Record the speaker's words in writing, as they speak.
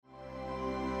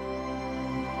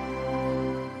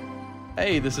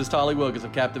Hey, this is Tally Wilgis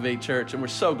of Captivate Church, and we're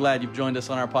so glad you've joined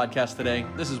us on our podcast today.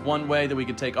 This is one way that we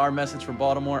can take our message from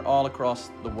Baltimore all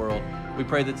across the world. We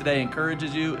pray that today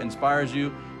encourages you, inspires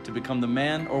you to become the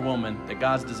man or woman that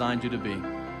God's designed you to be.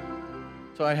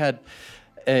 So I had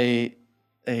a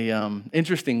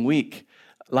interesting week.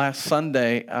 Last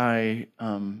Sunday,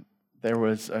 there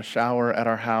was a shower at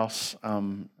our house.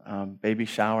 Baby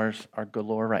showers are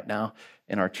galore right now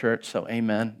in our church, so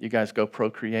amen. You guys go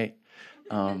procreate.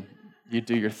 You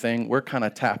do your thing. We're kind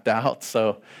of tapped out,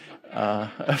 so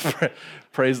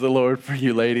praise the Lord for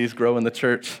you ladies. Grow in the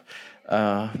church.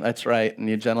 That's right, and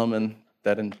you gentlemen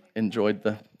that enjoyed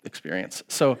the experience.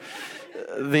 So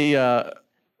that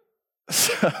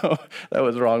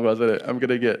was wrong, wasn't it? I'm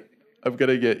gonna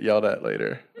get yelled at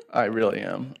later. I really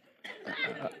am. I'm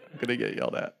gonna get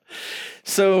yelled at.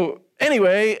 So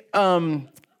anyway,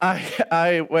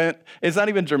 I went. It's not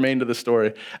even germane to the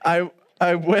story.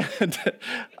 I went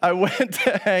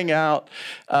to hang out.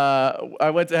 I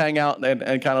went to hang out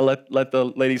and kind of let the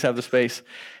ladies have the space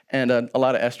and a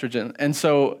lot of estrogen. And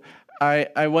so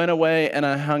I went away and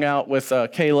I hung out with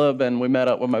Caleb, and we met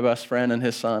up with my best friend and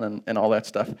his son and all that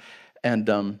stuff.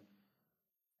 And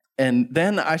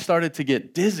then I started to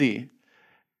get dizzy,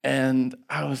 and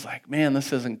I was like, man,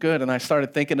 this isn't good. And I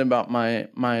started thinking about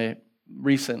my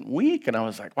recent week, and I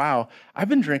was like, wow, I've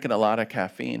been drinking a lot of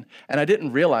caffeine. And I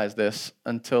didn't realize this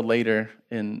until later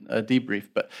in a debrief,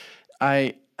 but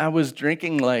I was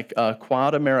drinking like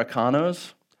quad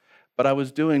Americanos, but I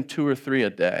was doing 2 or 3 a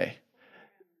day.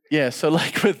 Yeah, so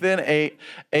like within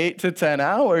 8 to 10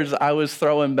 hours, I was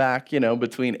throwing back,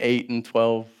 between 8 and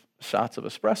 12 shots of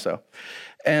espresso.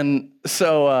 And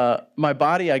so my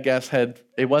body, I guess,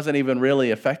 it wasn't even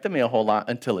really affecting me a whole lot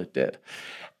until it did.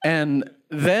 And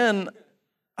then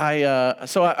I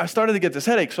started to get this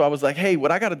headache, so I was like, hey,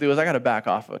 what I got to do is I got to back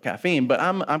off of caffeine, but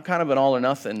I'm kind of an all or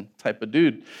nothing type of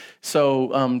dude.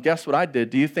 So guess what I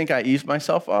did? Do you think I eased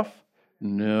myself off?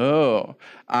 No,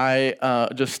 I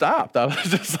just stopped. I was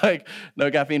just like,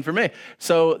 no caffeine for me.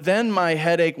 So then my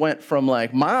headache went from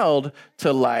like mild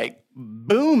to like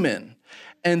booming.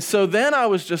 And so then I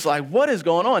was just like, what is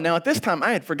going on? Now at this time,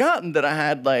 I had forgotten that I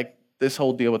had like this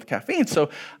whole deal with caffeine.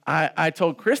 So I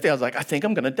told Christy, I was like, I think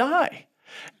I'm going to die.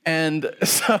 And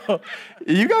so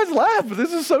you guys laugh, but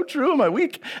this is so true in my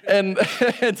week. And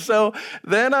so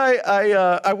then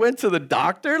I went to the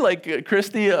doctor. Like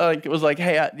Christy was like,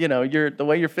 hey, you're the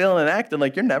way you're feeling and acting,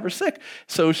 like you're never sick.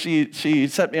 So she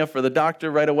set me up for the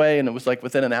doctor right away, and it was like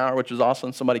within an hour, which was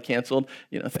awesome. Somebody canceled.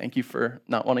 Thank you for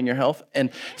not wanting your health. And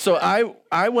so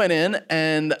I went in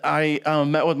and I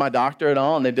met with my doctor and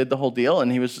all, and they did the whole deal.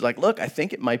 And he was just like, look, I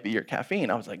think it might be your caffeine.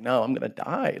 I was like, no, I'm gonna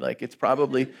die. Like it's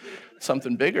probably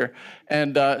something bigger.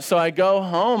 And so I go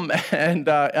home and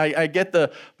I get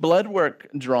the blood work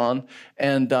drawn,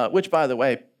 and which, by the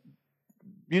way,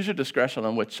 use your discretion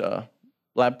on which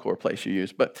LabCorp place you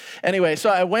use. But anyway,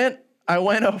 so I went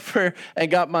over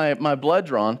and got my blood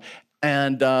drawn,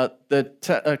 and a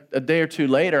day or two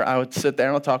later, I would sit there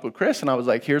and I'll talk with Chris, and I was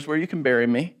like, here's where you can bury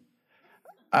me.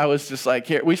 I was just like,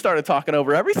 here. We started talking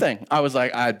over everything. I was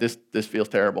like, this feels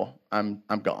terrible. I'm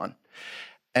gone.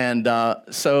 And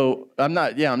so I'm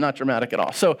not dramatic at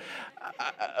all. So,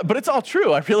 but it's all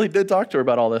true. I really did talk to her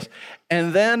about all this.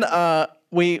 And then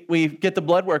we get the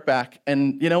blood work back,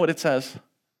 and you know what it says?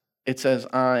 It says,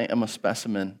 I am a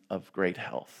specimen of great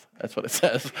health. That's what it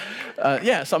says.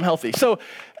 So I'm healthy. So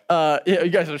you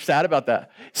guys are sad about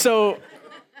that. So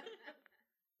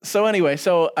anyway,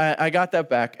 I got that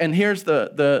back, and here's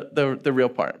the real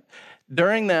part.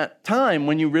 During that time,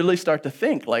 when you really start to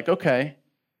think, like, okay,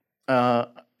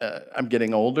 I'm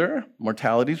getting older,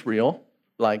 mortality's real,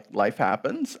 like life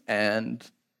happens, and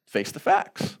face the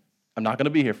facts. I'm not going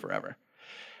to be here forever.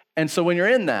 And so when you're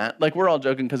in that, like we're all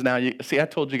joking because now I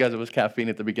told you guys it was caffeine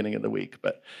at the beginning of the week,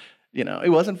 but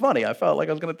it wasn't funny. I felt like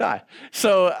I was going to die.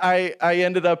 So I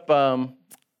ended up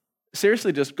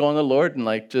seriously just going to the Lord and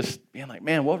like just being like,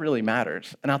 man, what really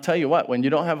matters? And I'll tell you what, when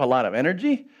you don't have a lot of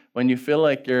energy, when you feel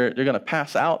like you're going to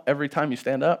pass out every time you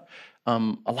stand up,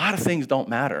 a lot of things don't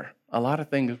matter. A lot of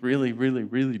things really, really,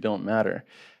 really don't matter.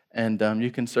 And you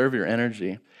conserve your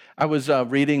energy. I was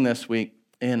reading this week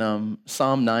in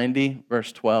Psalm 90,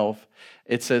 verse 12.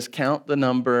 It says, count the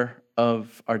number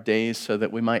of our days so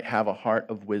that we might have a heart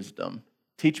of wisdom.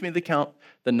 Teach me to count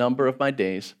the number of my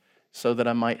days so that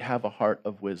I might have a heart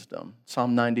of wisdom.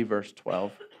 Psalm 90, verse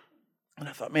 12. And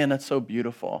I thought, man, that's so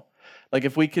beautiful. Like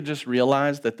if we could just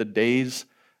realize that the days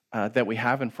that we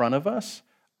have in front of us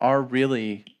are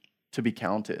really to be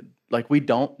counted. Like we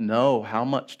don't know how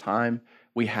much time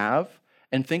we have,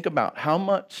 and think about how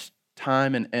much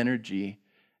time and energy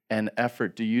and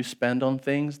effort do you spend on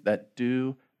things that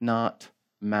do not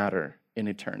matter in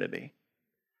eternity?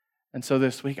 And so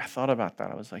this week I thought about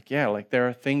that. I was like, yeah, like there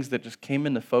are things that just came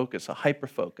into focus, a hyper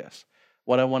focus.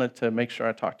 What I wanted to make sure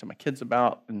I talked to my kids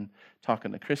about and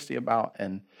talking to Christy about,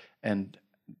 and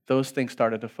those things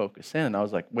started to focus in. And I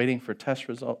was like waiting for test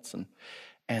results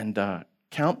and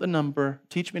count the number,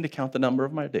 teach me to count the number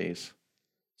of my days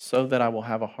so that I will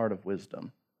have a heart of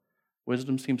wisdom.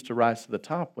 Wisdom seems to rise to the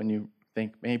top when you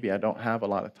think maybe I don't have a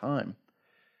lot of time.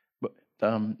 But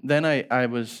then I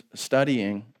was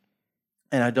studying,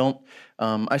 and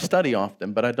I study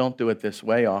often, but I don't do it this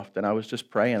way often. I was just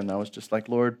praying, and I was just like,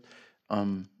 Lord,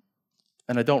 and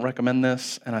I don't recommend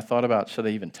this, and I thought about, should I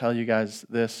even tell you guys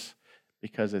this,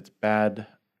 because it's bad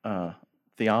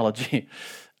theology.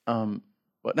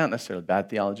 Well, not necessarily bad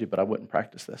theology, but I wouldn't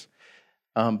practice this.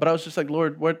 But I was just like,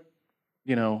 Lord, what,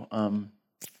 I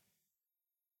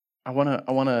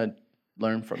want to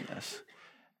learn from this.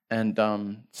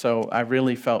 And so I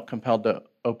really felt compelled to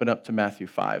open up to Matthew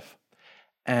 5.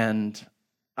 And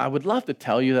I would love to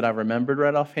tell you that I remembered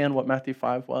right offhand what Matthew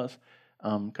 5 was,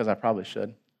 because I probably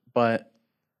should. But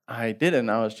I didn't.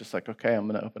 I was just like, okay, I'm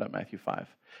going to open up Matthew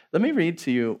 5. Let me read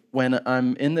to you when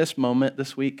I'm in this moment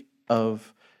this week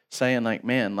of saying, like,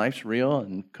 man, life's real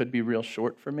and could be real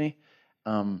short for me.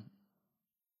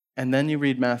 And then you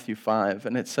read Matthew 5,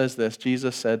 and it says this: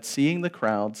 Jesus said, seeing the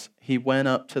crowds, he went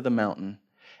up to the mountain,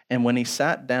 and when he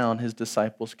sat down, his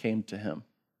disciples came to him.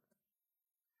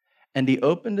 And he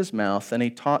opened his mouth, and he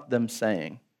taught them,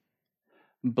 saying,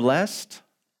 blessed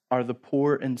are the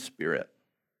poor in spirit,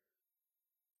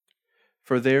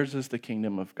 for theirs is the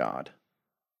kingdom of God.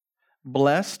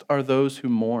 Blessed are those who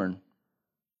mourn,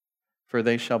 for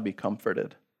they shall be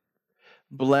comforted.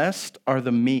 Blessed are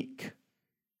the meek,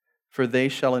 for they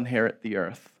shall inherit the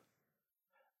earth.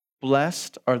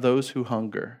 Blessed are those who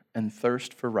hunger and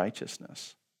thirst for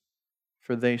righteousness,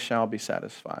 for they shall be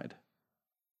satisfied.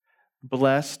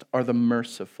 Blessed are the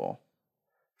merciful,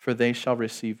 for they shall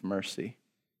receive mercy.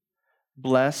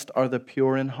 Blessed are the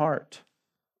pure in heart,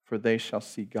 for they shall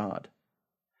see God.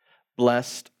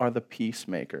 Blessed are the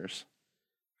peacemakers,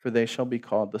 for they shall be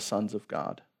called the sons of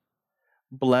God.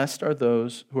 Blessed are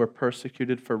those who are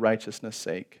persecuted for righteousness'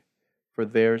 sake, for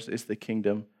theirs is the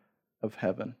kingdom of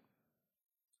heaven.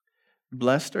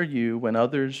 Blessed are you when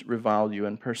others revile you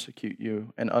and persecute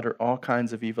you and utter all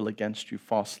kinds of evil against you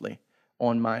falsely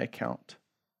on my account.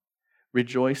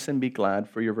 Rejoice and be glad,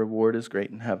 for your reward is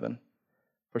great in heaven,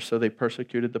 for so they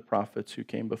persecuted the prophets who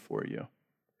came before you.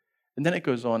 And then it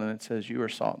goes on and it says, you are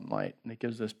salt and light, and it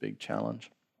gives this big challenge.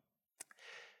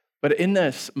 But in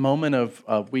this moment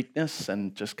of weakness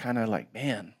and just kind of like,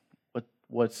 man,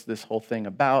 what's this whole thing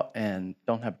about? And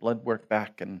don't have blood work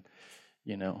back, and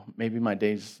maybe my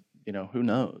days, who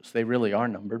knows? They really are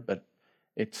numbered, but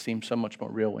it seems so much more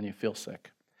real when you feel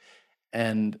sick.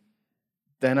 And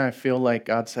then I feel like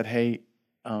God said, hey,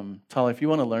 Tally, if you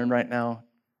want to learn right now,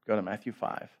 go to Matthew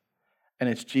 5. And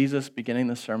it's Jesus beginning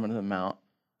the Sermon on the Mount,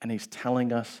 and he's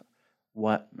telling us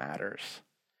what matters.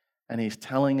 And he's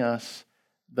telling us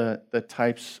the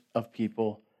types of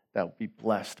people that will be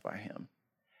blessed by him.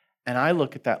 And I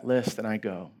look at that list and I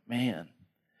go, man,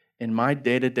 in my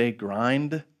day-to-day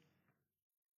grind,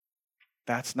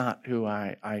 that's not who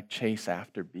I chase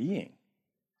after being.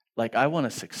 Like, I want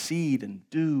to succeed and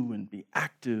do and be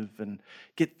active and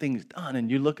get things done.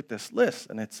 And you look at this list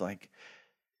and it's like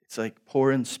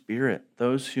poor in spirit,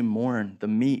 those who mourn, the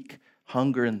meek,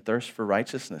 hunger and thirst for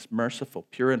righteousness, merciful,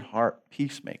 pure in heart,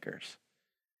 peacemakers.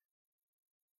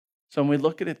 So when we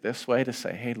look at it this way to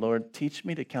say, hey, Lord, teach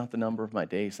me to count the number of my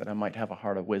days that I might have a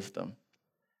heart of wisdom.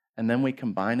 And then we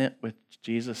combine it with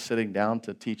Jesus sitting down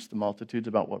to teach the multitudes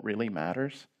about what really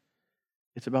matters.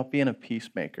 It's about being a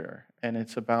peacemaker, and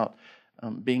it's about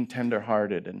being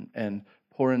tenderhearted and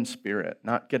poor in spirit,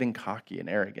 not getting cocky and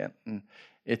arrogant. And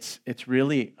it's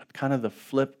really kind of the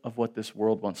flip of what this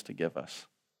world wants to give us.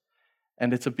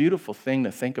 And it's a beautiful thing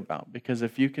to think about, because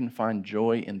if you can find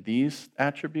joy in these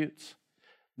attributes,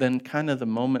 then kind of the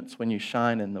moments when you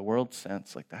shine in the world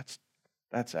sense, like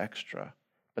that's extra,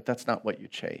 but that's not what you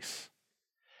chase.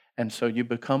 And so you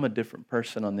become a different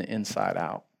person on the inside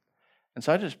out. And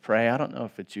so I just pray, I don't know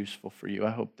if it's useful for you,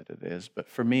 I hope that it is, but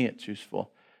for me it's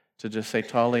useful to just say,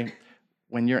 Tally,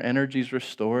 when your energy's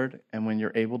restored and when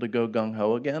you're able to go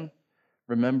gung-ho again,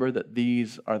 remember that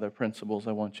these are the principles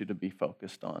I want you to be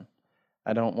focused on.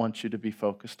 I don't want you to be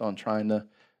focused on trying to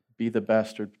be the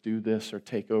best or do this or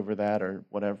take over that or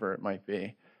whatever it might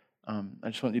be. I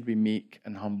just want you to be meek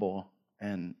and humble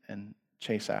and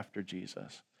chase after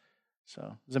Jesus. So,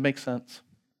 does that make sense?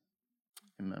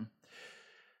 Amen.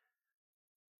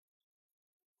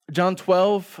 John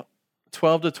 12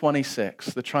 to 26,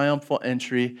 the triumphal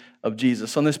entry of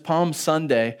Jesus. On this Palm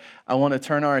Sunday, I want to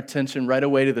turn our attention right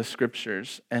away to the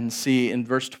scriptures and see in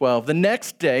verse 12. The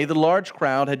next day, the large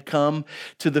crowd had come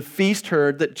to the feast,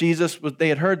 they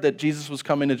had heard that Jesus was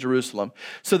coming to Jerusalem.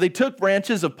 So they took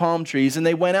branches of palm trees and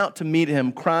they went out to meet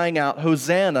him, crying out,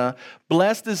 "Hosanna,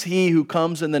 blessed is he who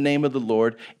comes in the name of the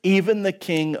Lord, even the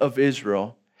King of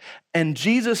Israel." And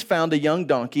Jesus found a young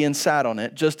donkey and sat on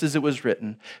it, just as it was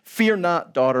written, "Fear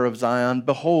not, daughter of Zion.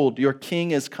 Behold, your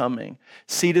king is coming,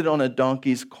 seated on a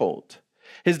donkey's colt."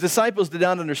 His disciples did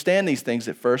not understand these things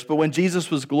at first, but when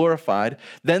Jesus was glorified,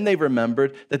 then they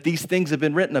remembered that these things had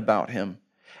been written about him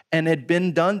and had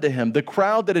been done to him. The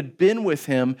crowd that had been with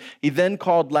him, the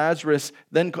crowd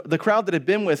that had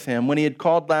been with him when he had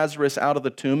called Lazarus out of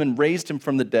the tomb and raised him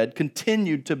from the dead,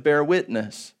 continued to bear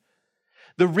witness.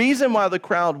 The reason why the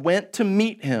crowd went to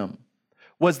meet him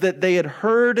was that they had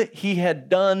heard he had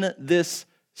done this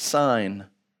sign.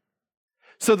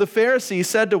 So the Pharisees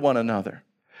said to one another,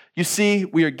 "You see,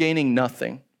 we are gaining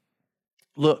nothing.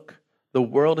 Look, the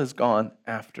world has gone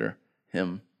after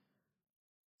him."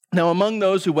 Now among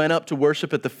those who went up to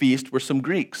worship at the feast were some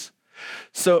Greeks.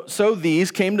 So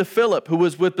these came to Philip, who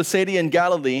was with Bethsaida in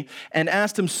Galilee, and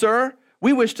asked him, "Sir,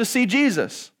 we wish to see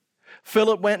Jesus."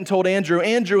 Philip went and told Andrew.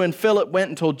 Andrew and Philip went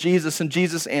and told Jesus, and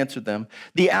Jesus answered them,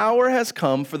 "The hour has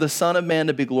come for the Son of Man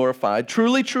to be glorified.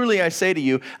 Truly, truly, I say to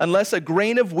you, unless a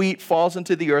grain of wheat falls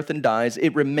into the earth and dies,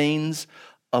 it remains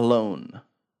alone.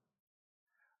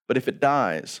 But if it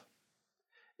dies,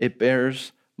 it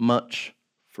bears much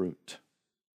fruit.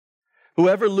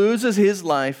 Whoever loves his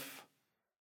life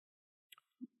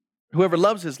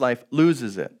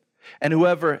loses it. And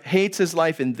whoever hates his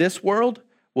life in this world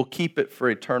will keep it for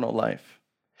eternal life.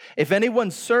 If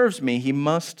anyone serves me, he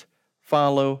must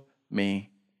follow me.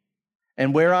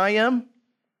 And where I am,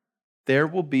 there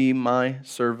will be my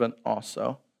servant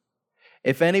also.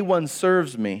 If anyone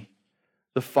serves me,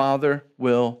 the Father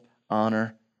will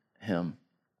honor him."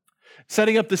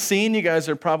 Setting up the scene, you guys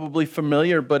are probably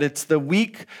familiar, but it's the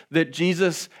week that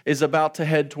Jesus is about to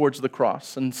head towards the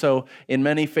cross. And so in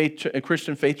many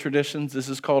Christian faith traditions, this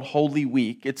is called Holy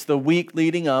Week. It's the week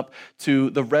leading up to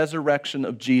the resurrection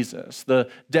of Jesus, the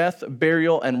death,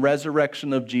 burial, and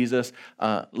resurrection of Jesus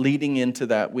leading into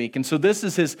that week. And so this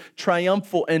is his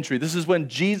triumphal entry. This is when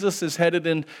Jesus is headed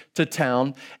into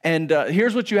town. And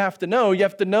here's what you have to know. You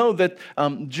have to know that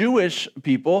Jewish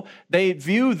people, they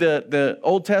view the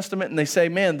Old Testament and they say,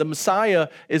 man, the Messiah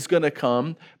is going to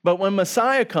come. But when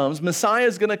Messiah comes, Messiah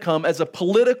is going to come as a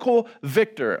political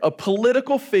victor, a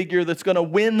political figure that's going to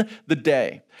win the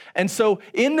day. And so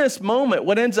in this moment,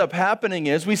 what ends up happening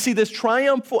is we see this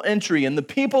triumphal entry and the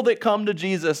people that come to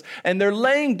Jesus, and they're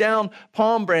laying down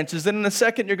palm branches. And in a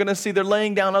second, you're going to see they're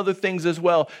laying down other things as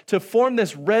well to form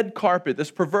this red carpet,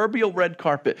 this proverbial red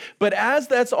carpet. But as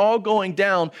that's all going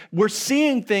down, we're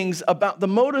seeing things about the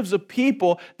motives of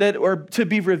people that are to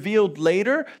be revealed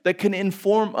later that can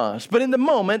inform us. But in the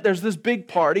moment, there's this big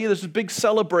party, there's this big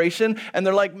celebration, and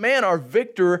they're like, man, our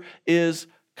victor is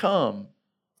come.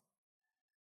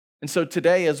 And so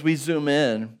today, as we zoom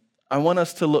in, I want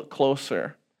us to look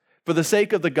closer. For the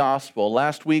sake of the gospel,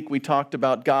 last week we talked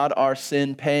about God, our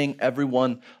sin, paying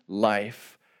everyone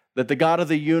life. That the God of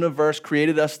the universe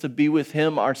created us to be with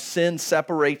him. Our sin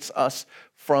separates us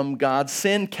from God.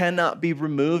 Sin cannot be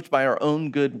removed by our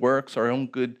own good works, our own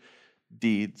good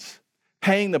deeds.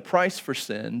 Paying the price for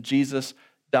sin, Jesus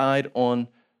died on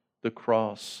the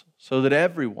cross so that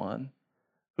everyone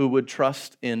who would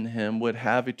trust in him would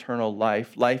have eternal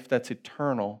life. Life that's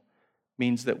eternal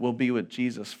means that we'll be with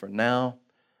Jesus for now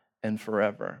and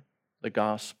forever. The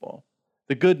gospel.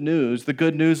 The good news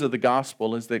of the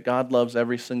gospel is that God loves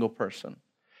every single person.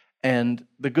 And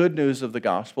the good news of the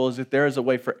gospel is that there is a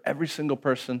way for every single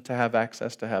person to have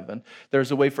access to heaven.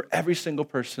 There's a way for every single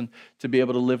person to be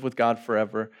able to live with God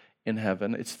forever in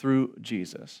heaven. It's through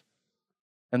Jesus.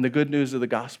 And the good news of the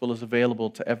gospel is available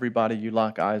to everybody you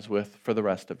lock eyes with for the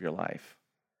rest of your life.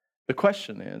 The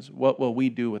question is, what will we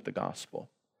do with the gospel?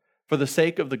 For the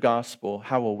sake of the gospel,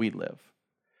 how will we live?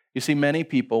 You see, many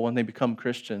people, when they become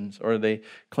Christians or they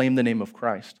claim the name of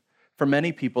Christ, for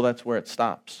many people, that's where it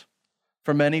stops.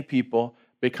 For many people,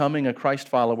 becoming a Christ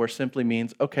follower simply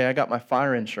means, okay, I got my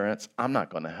fire insurance. I'm not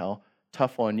going to hell.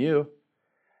 Tough on you.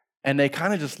 And they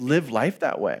kind of just live life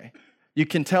that way. You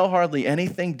can tell hardly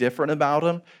anything different about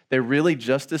them. They're really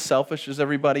just as selfish as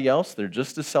everybody else. They're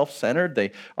just as self-centered.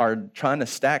 They are trying to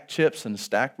stack chips and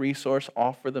stack resource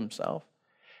off for themselves.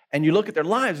 And you look at their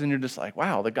lives and you're just like,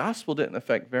 wow, the gospel didn't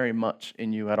affect very much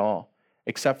in you at all,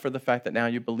 except for the fact that now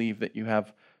you believe that you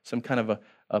have some kind of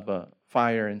a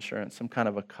fire insurance, some kind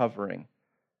of a covering.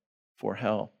 for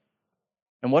hell.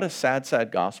 And what a sad,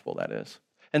 sad gospel that is.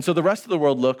 And so the rest of the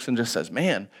world looks and just says,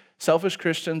 man, selfish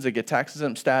Christians that get tax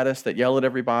exempt status, that yell at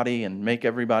everybody and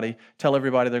tell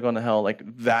everybody they're going to hell, like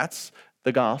that's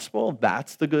the gospel.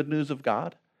 That's the good news of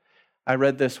God. I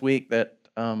read this week that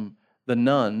the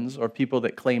nuns, or people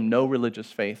that claim no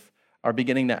religious faith, are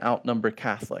beginning to outnumber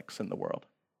Catholics in the world.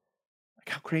 Like,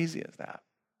 how crazy is that?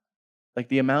 Like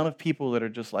the amount of people that are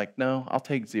just like, no, I'll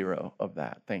take zero of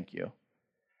that. Thank you.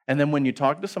 And then when you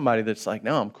talk to somebody that's like,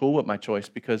 no, I'm cool with my choice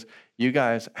because you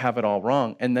guys have it all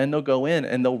wrong. And then they'll go in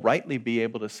and they'll rightly be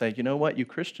able to say, you know what, you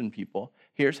Christian people,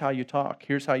 here's how you talk.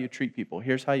 Here's how you treat people.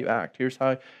 Here's how you act. Here's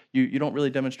how you don't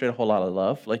really demonstrate a whole lot of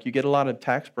love. Like you get a lot of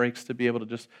tax breaks to be able to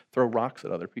just throw rocks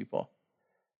at other people.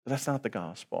 But that's not the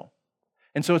gospel.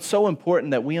 And so it's so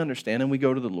important that we understand and we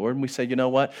go to the Lord and we say, you know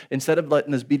what? Instead of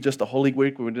letting this be just a Holy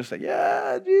Week where we just say,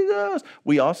 yeah, Jesus.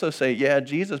 We also say, yeah,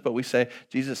 Jesus. But we say,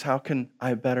 Jesus, how can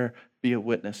I better be a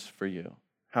witness for you?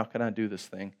 How can I do this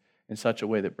thing in such a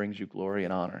way that brings you glory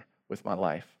and honor with my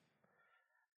life?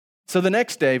 So the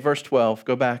next day, verse 12,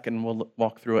 go back and we'll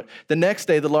walk through it. The next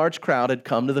day, the large crowd had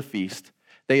come to the feast.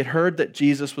 They had heard that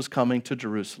Jesus was coming to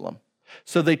Jerusalem.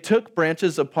 So they took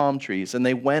branches of palm trees and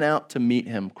they went out to meet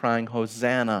him, crying,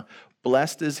 Hosanna,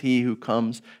 blessed is he who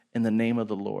comes in the name of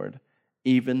the Lord,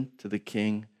 even to the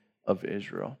King of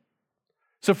Israel.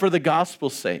 So for the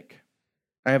gospel's sake,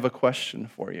 I have a question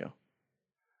for you.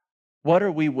 What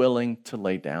are we willing to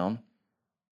lay down?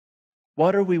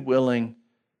 What are we willing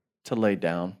to lay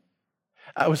down?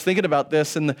 I was thinking about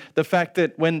this and the fact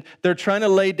that when they're trying to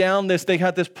lay down this, they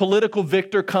had this political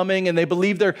victor coming and they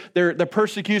believe their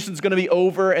persecution is going to be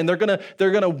over and they're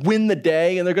going to win the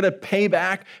day and they're going to pay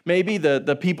back maybe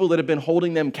the people that have been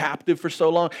holding them captive for so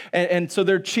long. And so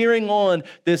they're cheering on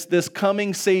this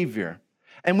coming Savior.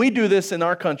 And we do this in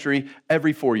our country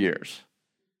every 4 years.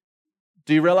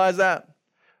 Do you realize that?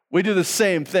 We do the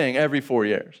same thing every 4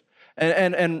 years.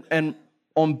 And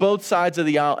on both sides of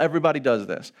the aisle, everybody does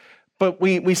this. But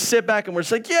we sit back and we're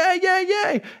just like,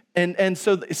 yay. And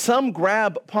so some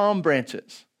grab palm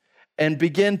branches and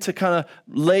begin to kind of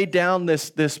lay down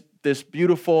this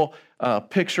beautiful,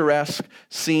 picturesque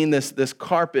scene, this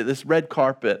carpet, this red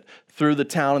carpet through the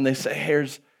town. And they say,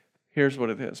 here's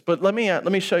what it is. But let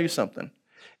me show you something.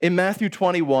 In Matthew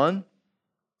 21,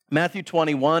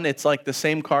 it's like the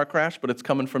same car crash, but it's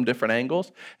coming from different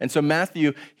angles. And so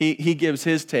Matthew, he gives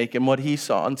his take and what he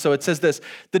saw. And so it says this,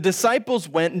 the disciples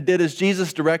went and did as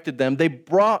Jesus directed them. They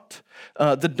brought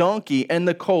the donkey and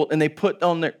the colt, and they put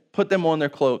them on their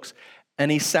cloaks,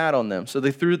 and he sat on them. So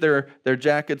they threw their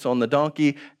jackets on the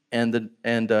donkey, and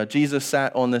Jesus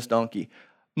sat on this donkey.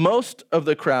 Most of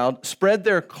the crowd spread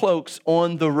their cloaks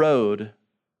on the road,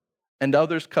 and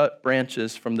others cut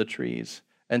branches from the trees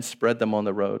and spread them on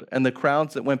the road. And the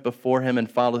crowds that went before him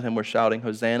and followed him were shouting,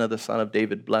 Hosanna, the Son of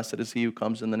David, blessed is he who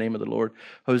comes in the name of the Lord,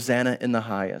 Hosanna in the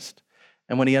highest.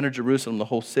 And when he entered Jerusalem, the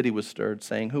whole city was stirred,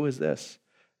 saying, who is this?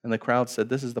 And the crowd said,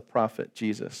 this is the prophet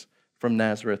Jesus from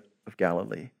Nazareth of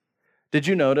Galilee. Did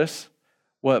you notice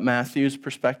what Matthew's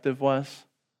perspective was?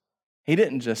 He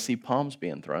didn't just see palms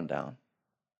being thrown down.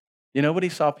 You know what he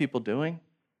saw people doing?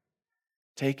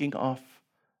 Taking off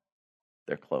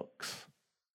their cloaks.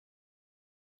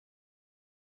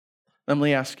 Let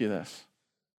me ask you this.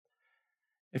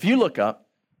 If you look up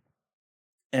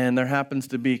and there happens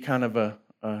to be kind of a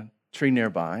tree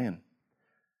nearby and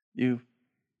you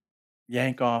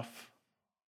yank off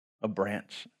a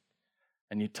branch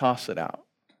and you toss it out,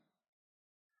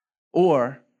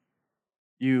 or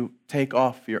you take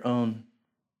off your own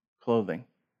clothing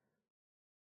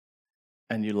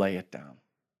and you lay it down,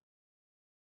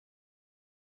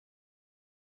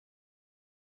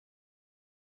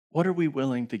 what are we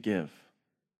willing to give?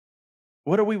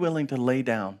 What are we willing to lay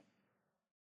down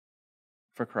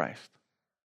for Christ?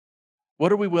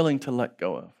 What are we willing to let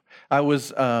go of? I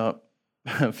was, a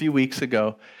few weeks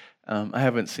ago, I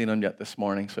haven't seen them yet this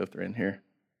morning, so if they're in here,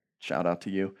 shout out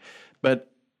to you.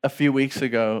 But a few weeks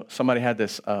ago, somebody had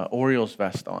this Orioles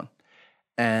vest on.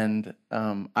 And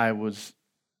I was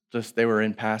just, they were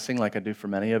in passing like I do for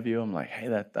many of you. I'm like,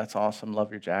 hey, that's awesome, love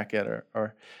your jacket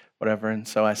or whatever. And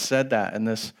so I said that, and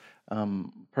this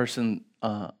person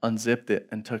unzipped it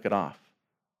and took it off.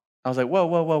 I was like,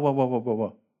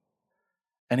 whoa.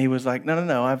 And he was like,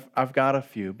 no, I've got a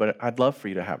few, but I'd love for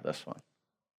you to have this one.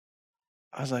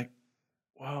 I was like,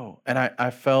 whoa. And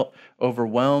I felt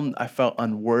overwhelmed. I felt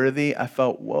unworthy. I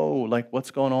felt, whoa, like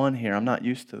what's going on here? I'm not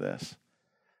used to this.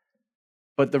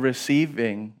 But the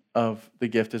receiving of the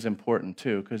gift is important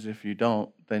too, because if you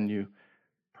don't, then you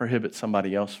prohibit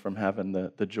somebody else from having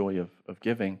the joy of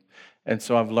giving. And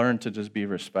so I've learned to just be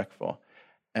respectful.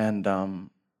 And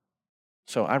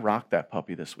So I rocked that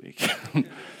puppy this week.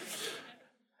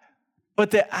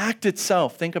 But the act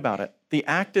itself, think about it. The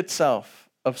act itself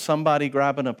of somebody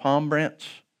grabbing a palm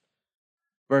branch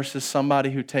versus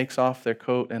somebody who takes off their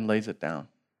coat and lays it down.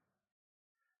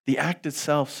 The act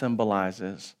itself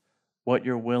symbolizes what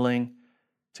you're willing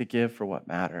to give for what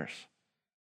matters.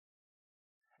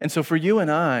 And so for you and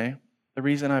I, the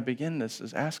reason I begin this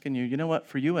is asking you, you know what,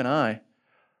 for you and I,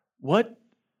 what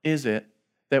is it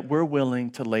that we're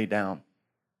willing to lay down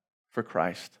for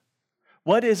Christ?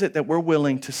 What is it that we're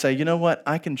willing to say, you know what,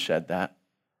 I can shed that.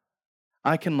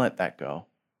 I can let that go.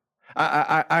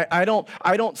 I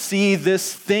don't see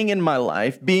this thing in my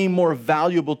life being more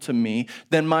valuable to me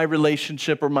than my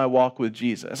relationship or my walk with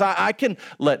Jesus. I can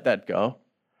let that go.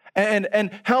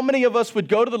 And how many of us would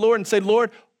go to the Lord and say,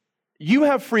 Lord, you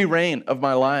have free reign of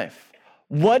my life.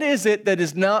 What is it that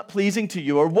is not pleasing to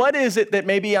you? Or what is it that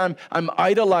maybe I'm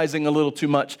idolizing a little too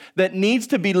much that needs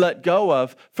to be let go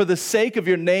of for the sake of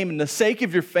your name and the sake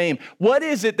of your fame? What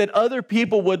is it that other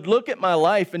people would look at my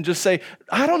life and just say,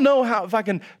 I don't know if I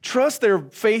can trust their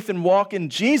faith and walk in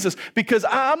Jesus because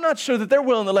I'm not sure that they're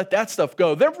willing to let that stuff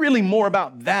go. They're really more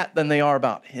about that than they are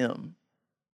about Him.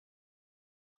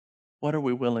 What are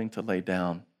we willing to lay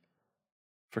down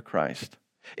for Christ?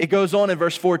 It goes on in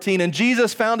verse 14, and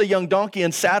Jesus found a young donkey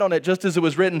and sat on it just as it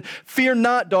was written, "Fear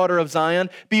not, daughter of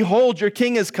Zion. Behold, your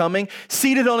king is coming,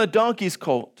 seated on a donkey's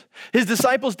colt." His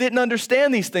disciples didn't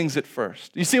understand these things at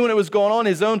first. You see, when it was going on,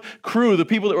 his own crew, the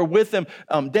people that were with him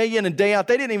day in and day out,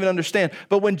 they didn't even understand.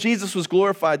 But when Jesus was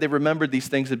glorified, they remembered these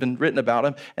things had been written about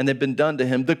him and had been done to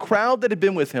him. The crowd that had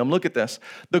been with him, look at this.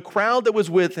 The crowd that was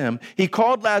with him, he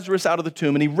called Lazarus out of the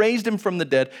tomb and he raised him from the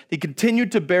dead. He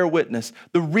continued to bear witness.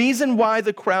 The reason why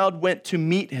the crowd went to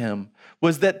meet him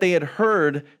was that they had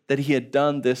heard that he had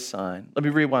done this sign. Let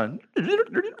me rewind.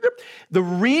 The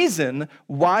reason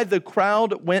why the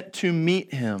crowd went to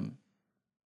meet him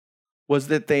was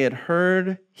that they had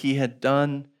heard he had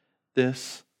done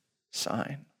this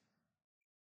sign.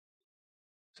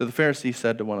 So the Pharisees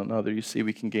said to one another, you see,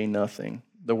 we can gain nothing.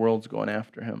 The world's going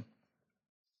after him.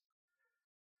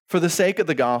 For the sake of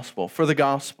the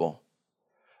gospel,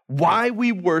 why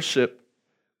we worship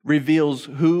reveals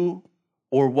who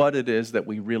or what it is that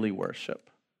we really worship.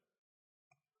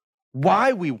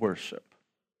 Why we worship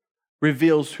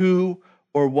reveals who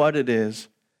or what it is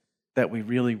that we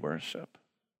really worship.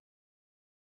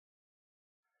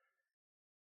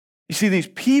 You see, these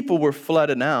people were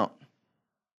flooding out.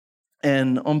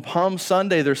 And on Palm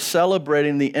Sunday, they're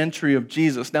celebrating the entry of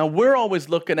Jesus. Now, we're always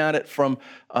looking at it from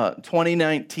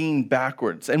 2019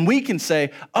 backwards. And we can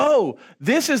say, oh,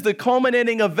 this is the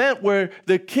culminating event where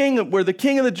the king of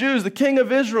the Jews, the king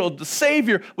of Israel, the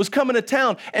Savior was coming to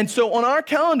town. And so on our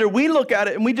calendar, we look at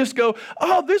it and we just go,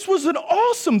 oh, this was an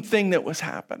awesome thing that was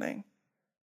happening.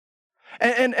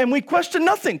 And we question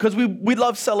nothing because we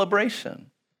love celebration.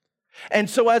 And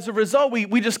so as a result,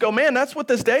 we just go, man, that's what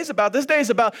this day is about. This day is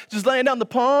about just laying down the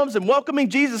palms and welcoming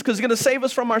Jesus because he's going to save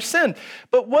us from our sin.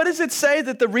 But what does it say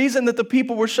that the reason that the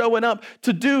people were showing up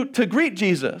to greet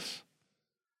Jesus?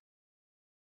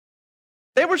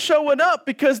 They were showing up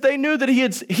because they knew that he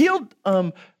had healed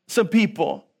some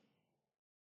people.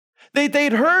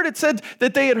 They'd heard, it said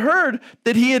that they had heard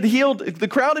that he had healed, the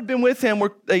crowd had been with him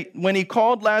when he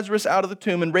called Lazarus out of the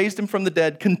tomb and raised him from the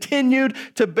dead, continued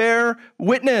to bear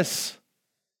witness.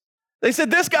 They said,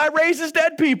 this guy raises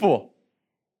dead people.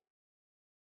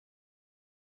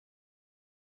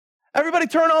 Everybody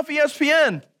turn off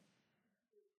ESPN.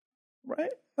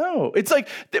 Right? No, it's like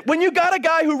when you got a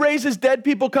guy who raises dead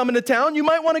people coming to town, you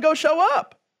might want to go show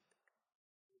up.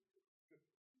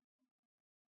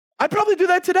 I'd probably do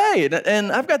that today,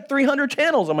 and I've got 300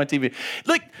 channels on my TV.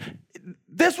 Like,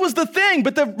 this was the thing,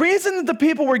 but the reason that the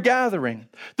people were gathering,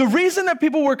 the reason that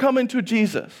people were coming to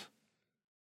Jesus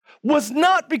was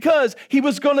not because he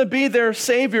was going to be their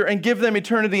Savior and give them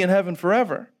eternity in heaven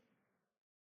forever.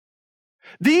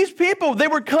 These people, they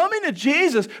were coming to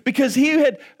Jesus because he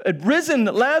had risen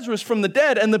Lazarus from the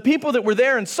dead, and the people that were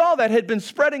there and saw that had been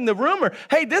spreading the rumor,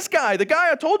 hey, this guy, the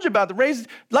guy I told you about that raised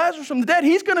Lazarus from the dead,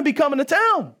 he's going to be coming to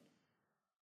town.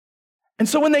 And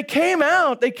so when they come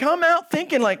out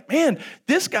thinking like, man,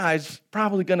 this guy's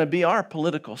probably going to be our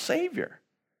political savior.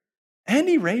 And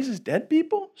he raises dead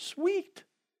people? Sweet.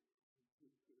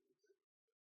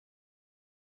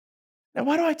 Now,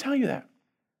 why do I tell you that?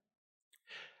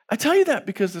 I tell you that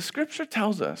because the scripture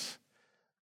tells us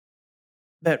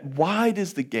that wide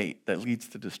is the gate that leads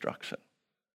to destruction,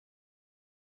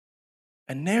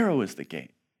 and narrow is the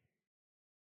gate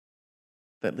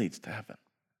that leads to heaven.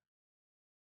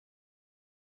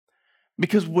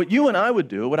 Because what you and I would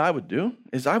do, what I would do,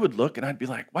 is I would look and I'd be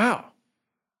like, wow,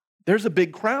 There's a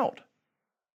big crowd.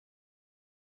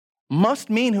 Must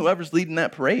mean whoever's leading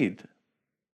that parade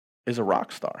is a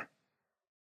rock star.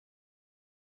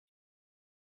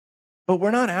 But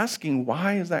we're not asking,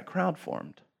 why is that crowd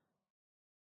formed?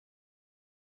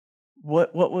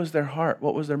 What was their heart?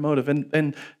 What was their motive?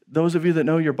 And those of you that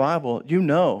know your Bible, you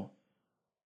know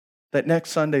that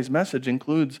next Sunday's message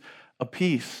includes a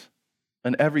piece,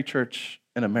 and every church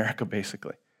in America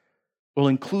basically will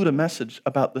include a message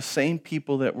about the same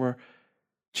people that were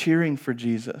cheering for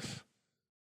Jesus.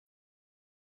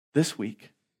 This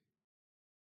week,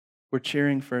 we're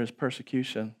cheering for his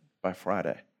persecution by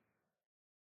Friday.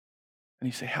 And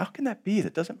you say, how can that be?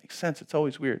 That doesn't make sense. It's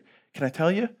always weird. Can I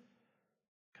tell you?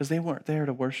 Because they weren't there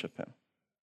to worship him.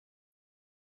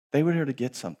 They were there to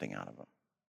get something out of him.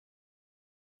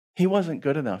 He wasn't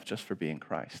good enough just for being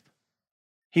Christ.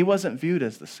 He wasn't viewed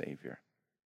as the Savior.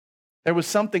 There was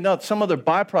something else, some other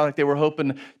byproduct they were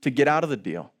hoping to get out of the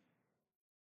deal.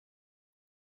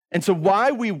 And so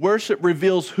why we worship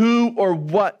reveals who or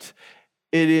what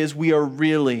it is we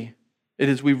really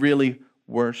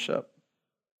worship.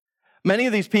 Many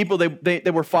of these people,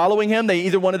 they were following him. They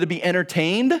either wanted to be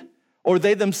entertained or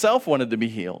they themselves wanted to be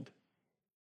healed.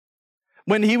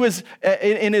 When he was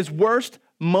in his worst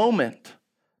moment,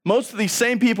 most of these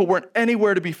same people weren't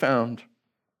anywhere to be found.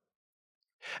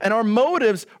 And our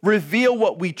motives reveal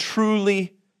what we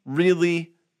truly,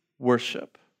 really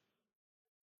worship.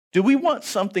 Do we want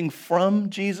something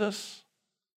from Jesus,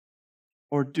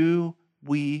 or do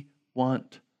we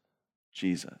want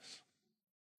Jesus?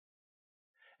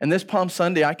 And this Palm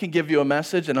Sunday, I can give you a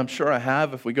message, and I'm sure I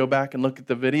have if we go back and look at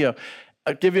the video.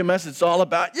 I'll give you a message. It's all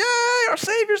about, yay, our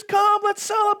Savior's come, let's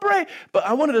celebrate. But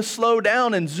I wanted to slow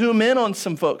down and zoom in on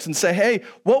some folks and say, hey,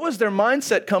 what was their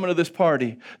mindset coming to this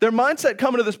party? Their mindset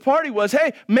coming to this party was,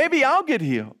 hey, maybe I'll get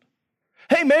healed.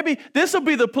 Hey, maybe this will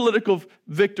be the political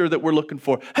victor that we're looking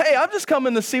for. Hey, I'm just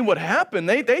coming to see what happened.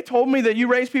 They told me that you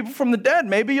raised people from the dead.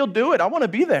 Maybe you'll do it. I want to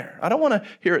be there. I don't want to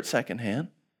hear it secondhand.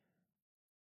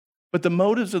 But the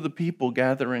motives of the people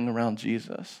gathering around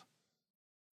Jesus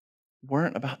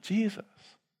weren't about Jesus.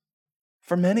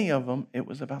 For many of them, it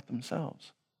was about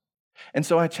themselves. And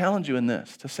so I challenge you in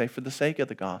this to say, for the sake of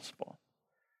the gospel,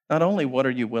 not only what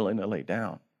are you willing to lay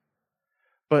down,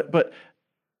 but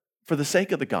for the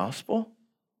sake of the gospel,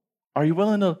 are you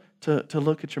willing to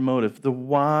look at your motive? The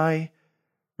why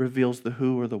reveals the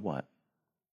who or the what.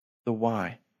 The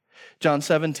why. John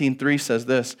 17:3 says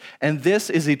this, and this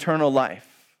is eternal life,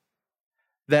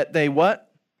 that they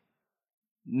what?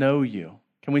 Know you.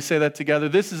 Can we say that together?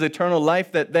 This is eternal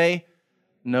life, that they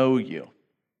know you,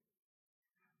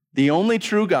 the only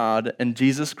true God, and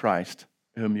Jesus Christ,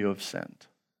 whom you have sent.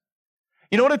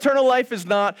 You know what eternal life is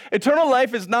not? Eternal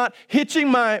life is not hitching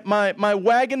my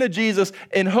wagon to Jesus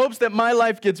in hopes that my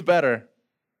life gets better.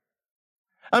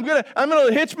 I'm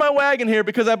gonna hitch my wagon here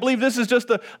because I believe this is just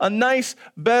a nice,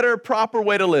 better, proper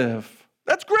way to live.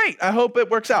 That's great. I hope it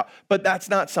works out. But that's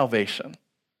not salvation.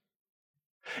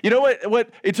 You know what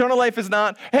eternal life is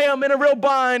not? Hey, I'm in a real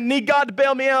bind, need God to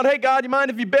bail me out. Hey, God, you mind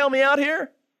if you bail me out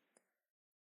here?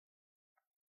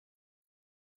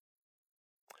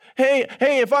 Hey,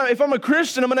 if I'm a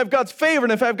Christian, I'm going to have God's favor,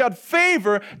 and if I have God's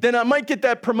favor, then I might get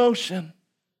that promotion.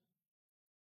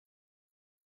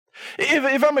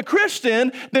 If I'm a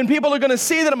Christian, then people are going to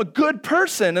see that I'm a good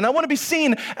person, and I want to be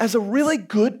seen as a really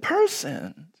good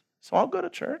person. So I'll go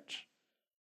to church.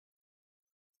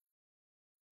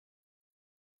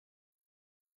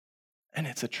 And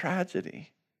it's a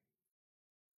tragedy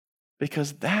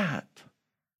because that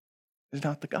is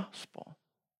not the gospel.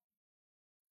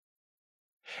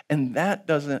 And that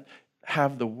doesn't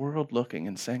have the world looking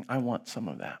and saying, I want some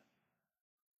of that.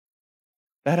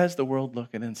 That has the world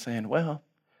looking and saying, well,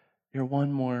 you're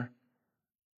one more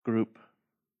group.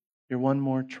 You're one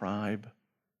more tribe.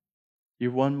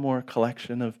 You're one more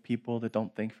collection of people that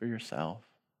don't think for yourself.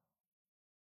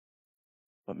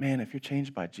 But man, if you're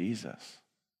changed by Jesus,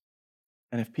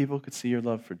 and if people could see your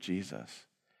love for Jesus,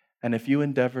 and if you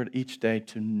endeavored each day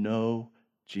to know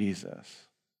Jesus,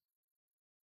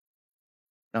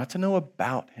 not to know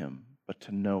about him, but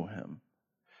to know him,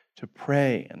 to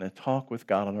pray and to talk with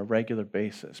God on a regular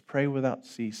basis, pray without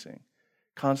ceasing,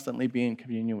 constantly be in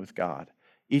communion with God.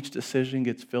 Each decision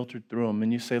gets filtered through him,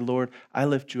 and you say, Lord, I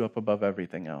lift you up above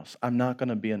everything else. I'm not going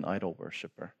to be an idol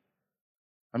worshiper.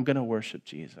 I'm going to worship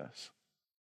Jesus.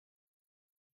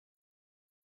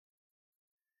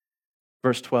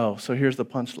 Verse 12, so here's the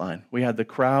punchline. We had the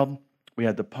crowd, we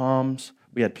had the palms,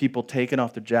 we had people taking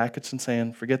off their jackets and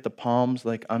saying, forget the palms,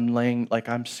 like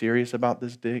I'm serious about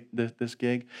this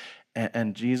gig.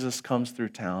 And Jesus comes through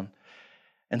town.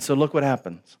 And so look what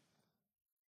happens.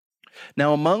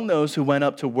 Now among those who went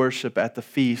up to worship at the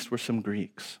feast were some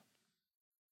Greeks.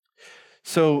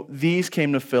 So these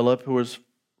came to Philip, who was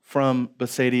from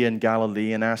Bethsaida in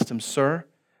Galilee, and asked him, "Sir,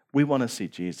 we want to see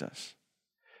Jesus."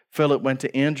 Philip went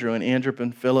to Andrew, and Andrew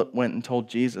and Philip went and told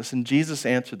Jesus. And Jesus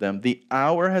answered them, "The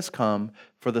hour has come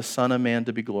for the Son of Man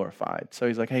to be glorified." So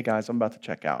he's like, "Hey guys, I'm about to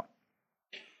check out.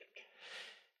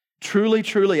 Truly,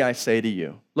 truly, I say to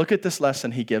you," look at this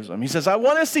lesson he gives them. He says, "I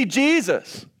want to see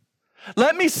Jesus.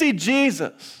 Let me see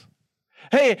Jesus.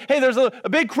 Hey, there's a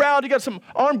big crowd. You got some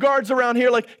armed guards around here.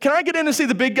 Like, can I get in to see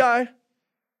the big guy?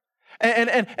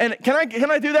 And can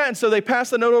I do that?" And so they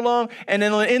pass the note along, and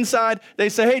then on the inside, they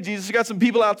say, "Hey, Jesus, you got some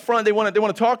people out front. They want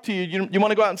to talk to you. You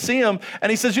want to go out and see them."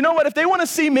 And he says, "You know what? If they want to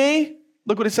see me,"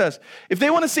 look what he says. "If they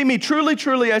want to see me, truly,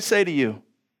 truly, I say to you,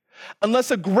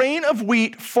 unless a grain of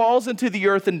wheat falls into the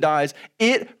earth and dies,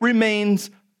 it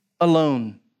remains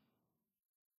alone.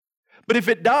 But if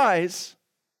it dies,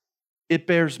 it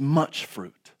bears much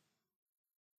fruit.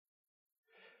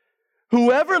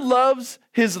 Whoever loves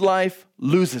his life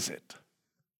loses it.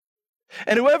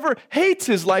 And whoever hates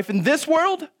his life in this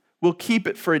world will keep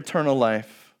it for eternal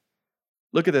life."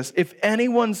 Look at this. "If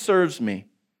anyone serves me,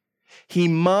 he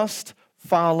must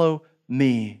follow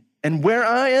me. And where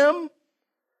I am,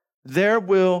 there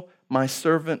will my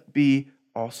servant be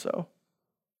also.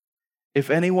 If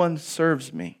anyone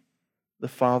serves me, the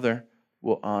Father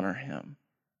will honor him."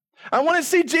 I want to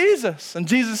see Jesus. And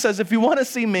Jesus says, if you want to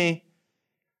see me,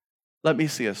 let me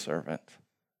see a servant.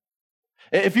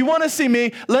 If you want to see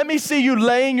me, let me see you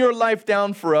laying your life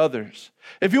down for others.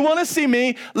 If you want to see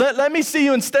me, let me see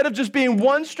you instead of just being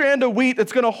one strand of wheat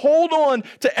that's going to hold on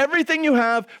to everything you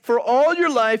have for all your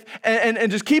life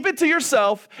and just keep it to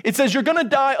yourself. It says you're going to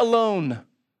die alone.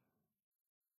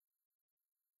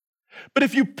 But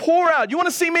if you pour out, you want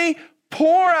to see me?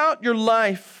 Pour out your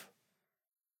life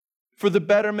for the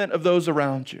betterment of those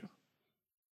around you.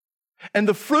 And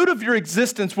the fruit of your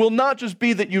existence will not just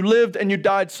be that you lived and you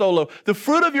died solo. The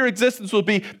fruit of your existence will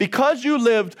be because you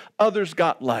lived, others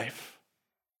got life.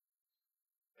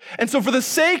 And so for the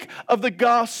sake of the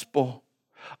gospel,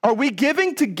 are we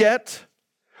giving to get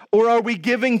or are we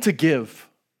giving to give?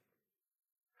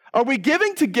 Are we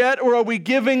giving to get or are we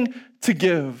giving to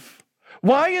give?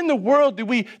 Why in the world do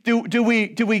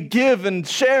we give and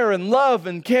share and love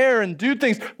and care and do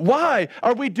things? Why?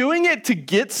 Are we doing it to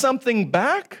get something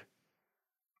back?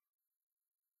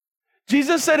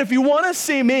 Jesus said, if you want to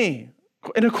see me,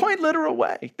 in a quite literal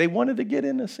way, they wanted to get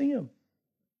in to see him.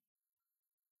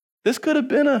 This could have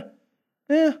been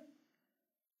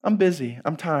I'm busy,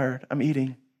 I'm tired, I'm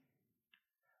eating.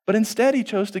 But instead, he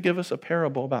chose to give us a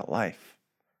parable about life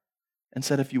and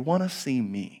said, if you want to see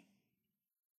me,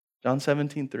 John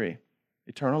 17:3,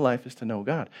 eternal life is to know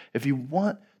God. If you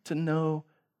want to know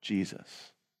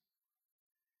Jesus,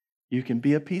 you can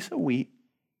be a piece of wheat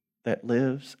that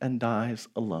lives and dies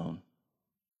alone.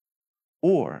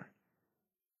 Or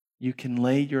you can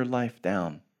lay your life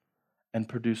down and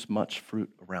produce much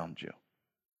fruit around you.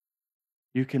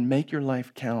 You can make your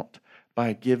life count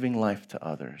by giving life to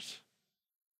others.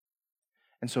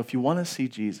 And so if you want to see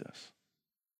Jesus,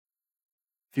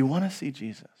 you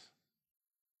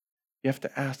have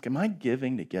to ask, am I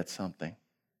giving to get something?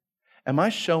 Am I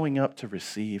showing up to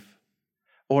receive?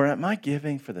 Or am I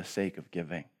giving for the sake of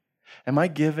giving? Am I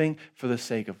giving for the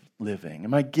sake of living?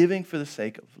 Am I giving for the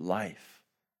sake of life?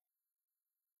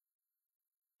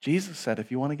 Jesus said,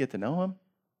 if you want to get to know him,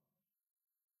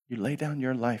 you lay down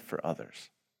your life for others.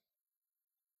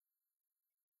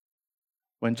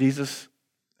 When Jesus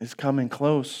is coming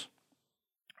close,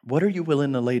 what are you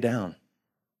willing to lay down?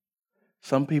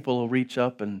 Some people will reach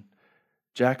up and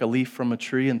jack a leaf from a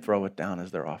tree and throw it down as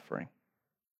their offering.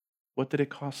 What did it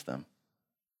cost them?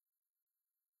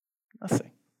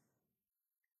 Nothing.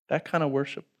 That kind of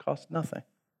worship costs nothing.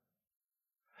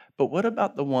 But what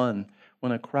about the one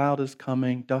when a crowd is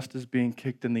coming, dust is being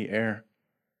kicked in the air,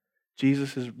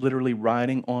 Jesus is literally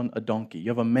riding on a donkey. You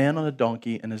have a man on a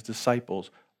donkey and his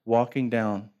disciples walking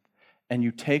down, and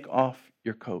you take off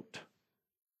your coat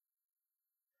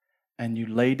and you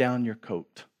lay down your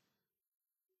coat.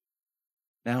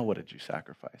 Now what did you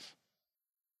sacrifice?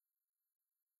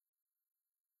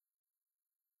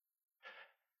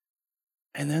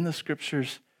 And then the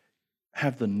scriptures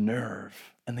have the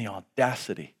nerve and the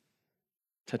audacity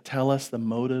to tell us the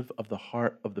motive of the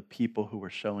heart of the people who were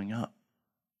showing up.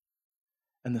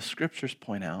 And the scriptures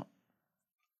point out,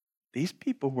 these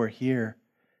people were here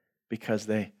because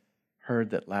they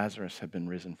heard that Lazarus had been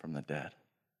risen from the dead.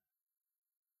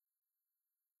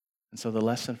 And so the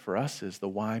lesson for us is the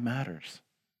why matters.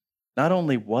 Not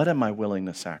only what am I willing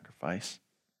to sacrifice,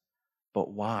 but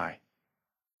why.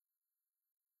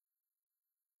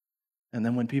 And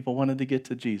then when people wanted to get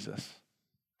to Jesus,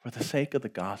 for the sake of the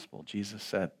gospel, Jesus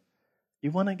said,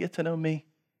 you want to get to know me?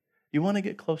 You want to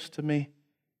get close to me?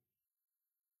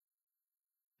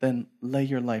 Then lay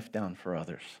your life down for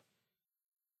others.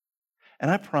 And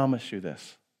I promise you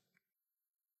this,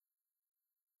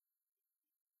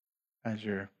 as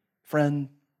your friend,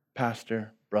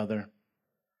 pastor, brother,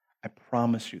 I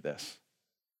promise you this.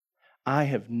 I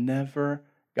have never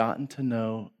gotten to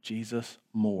know Jesus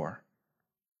more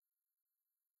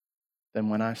than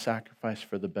when I sacrifice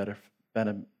for the better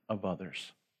of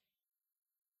others.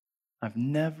 I've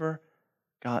never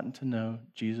gotten to know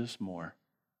Jesus more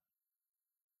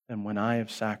than when I have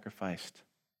sacrificed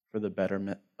for the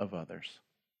betterment of others.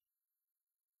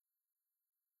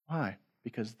 Why?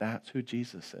 Because that's who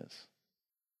Jesus is.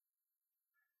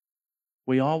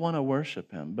 We all want to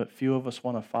worship him, but few of us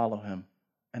want to follow him.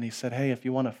 And he said, hey, if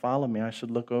you want to follow me, I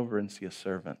should look over and see a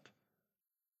servant.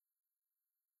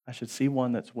 I should see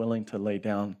one that's willing to lay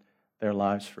down their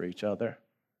lives for each other.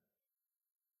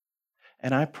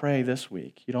 And I pray this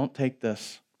week, you don't take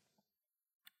this.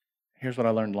 Here's what I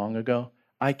learned long ago.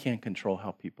 I can't control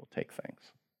how people take things.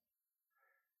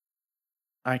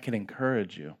 I can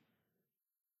encourage you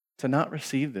to not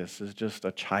receive this as just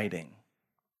a chiding,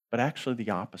 but actually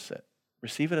the opposite.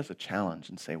 Receive it as a challenge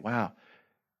and say, wow,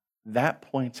 that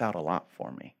points out a lot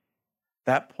for me.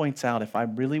 That points out if I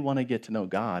really want to get to know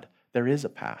God, there is a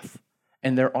path.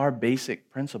 And there are basic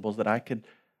principles that I could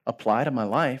apply to my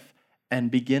life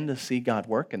and begin to see God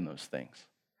work in those things.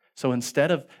 So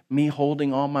instead of me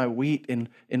holding all my wheat in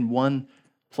one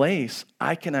place,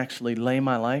 I can actually lay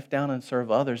my life down and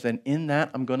serve others. And in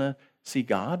that, I'm going to see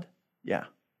God? Yeah.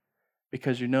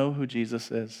 Because you know who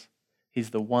Jesus is. He's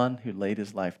the one who laid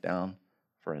his life down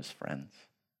for his friends.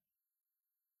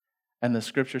 And the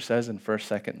scripture says in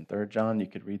 1st, 2nd, and 3rd John, you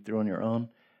could read through on your own,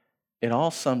 it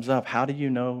all sums up, how do you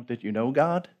know that you know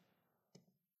God?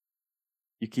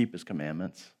 You keep his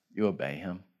commandments. You obey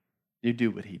him. You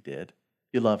do what he did.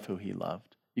 You love who he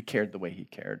loved. You cared the way he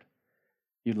cared.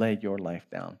 You laid your life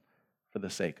down for the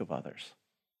sake of others.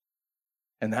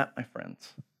 And that, my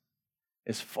friends,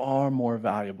 is far more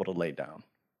valuable to lay down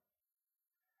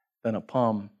than a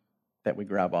palm that we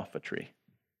grab off a tree.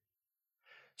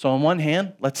 So on one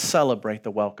hand, let's celebrate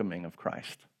the welcoming of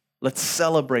Christ. Let's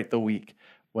celebrate the week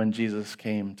when Jesus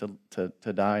came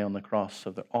to die on the cross so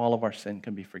that all of our sin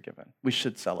can be forgiven. We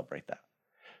should celebrate that.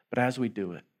 But as we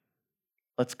do it,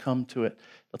 let's come to it.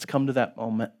 Let's come to that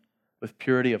moment with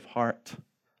purity of heart.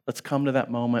 Let's come to that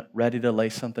moment ready to lay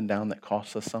something down that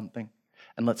costs us something.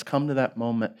 And let's come to that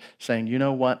moment saying, you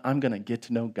know what? I'm going to get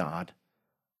to know God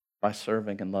by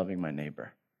serving and loving my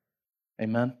neighbor.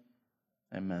 Amen?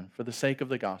 Amen. For the sake of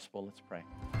the gospel, let's pray.